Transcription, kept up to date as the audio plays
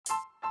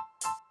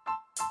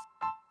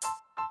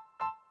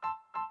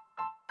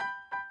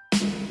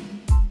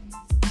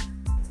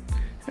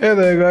Hey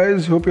there,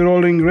 guys. Hope you're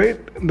all doing great.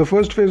 The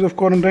first phase of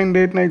quarantine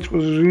date nights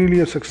was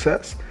really a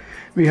success.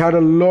 We had a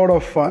lot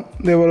of fun.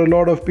 There were a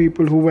lot of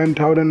people who went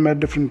out and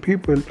met different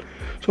people.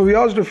 So we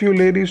asked a few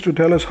ladies to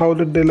tell us how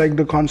did they like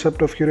the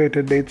concept of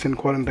curated dates in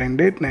quarantine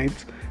date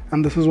nights,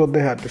 and this is what they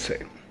had to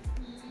say.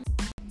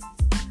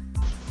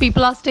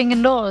 People are staying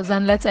indoors,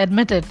 and let's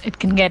admit it, it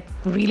can get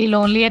really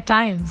lonely at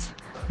times.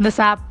 This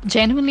app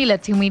genuinely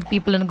lets you meet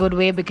people in a good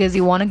way because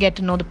you want to get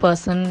to know the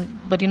person,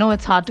 but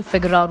it's hard to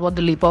figure out what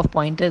the leap off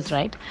point is,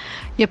 right?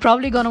 You're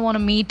probably going to want to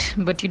meet,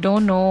 but you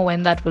don't know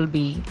when that will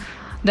be.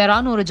 There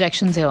are no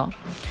rejections here.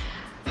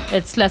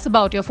 It's less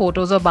about your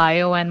photos or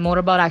bio and more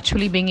about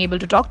actually being able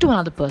to talk to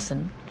another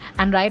person.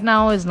 And right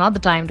now is not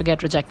the time to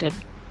get rejected.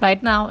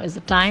 Right now is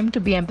the time to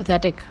be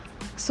empathetic.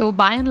 So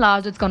by and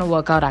large, it's going to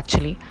work out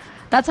actually.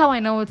 That's how I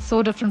know it's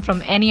so different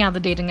from any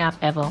other dating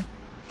app ever.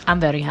 I'm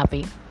very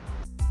happy.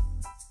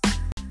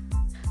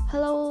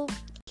 Hello.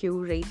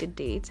 Curated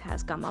Dates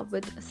has come up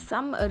with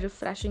some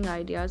refreshing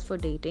ideas for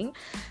dating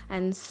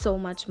and so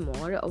much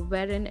more,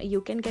 wherein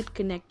you can get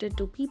connected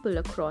to people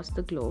across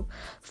the globe.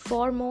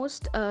 For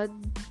most,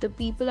 the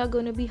people are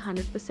going to be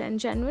 100%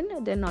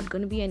 genuine. They're not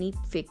going to be any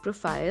fake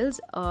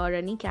profiles or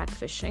any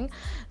catfishing.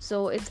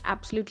 So it's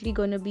absolutely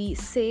going to be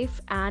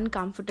safe and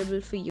comfortable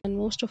for you. And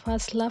most of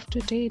us love to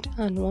date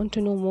and want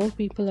to know more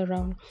people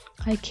around.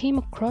 I came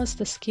across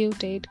this cute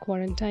date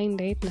quarantine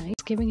date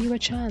night, giving you a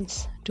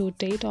chance to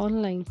date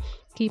online,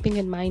 keeping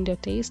in mind your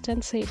taste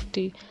and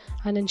safety,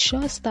 and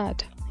ensures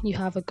that you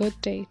have a good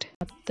date.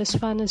 This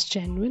one is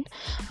genuine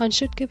and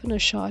should give it a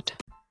shot.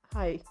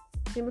 Hi,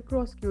 came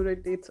across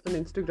Curate Dates on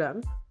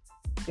Instagram.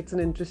 It's an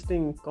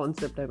interesting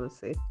concept, I must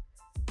say.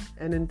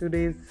 And in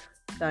today's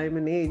time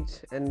and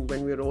age, and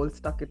when we're all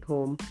stuck at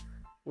home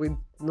with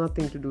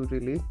nothing to do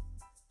really,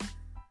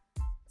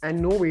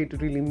 and no way to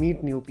really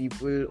meet new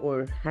people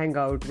or hang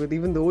out with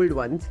even the old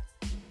ones.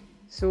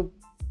 So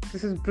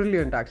this is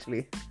brilliant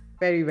actually.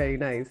 Very, very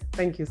nice.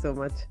 Thank you so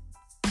much.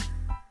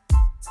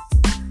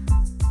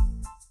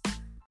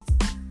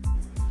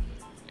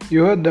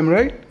 You heard them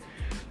right?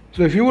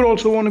 So if you would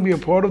also want to be a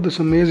part of this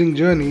amazing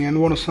journey and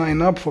want to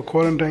sign up for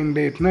quarantine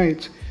date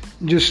nights,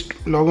 just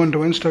log on to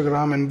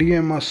Instagram and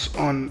DM us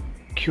on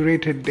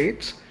Curated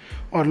Dates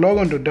or log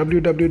on to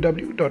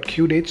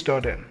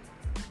www.qdates.in.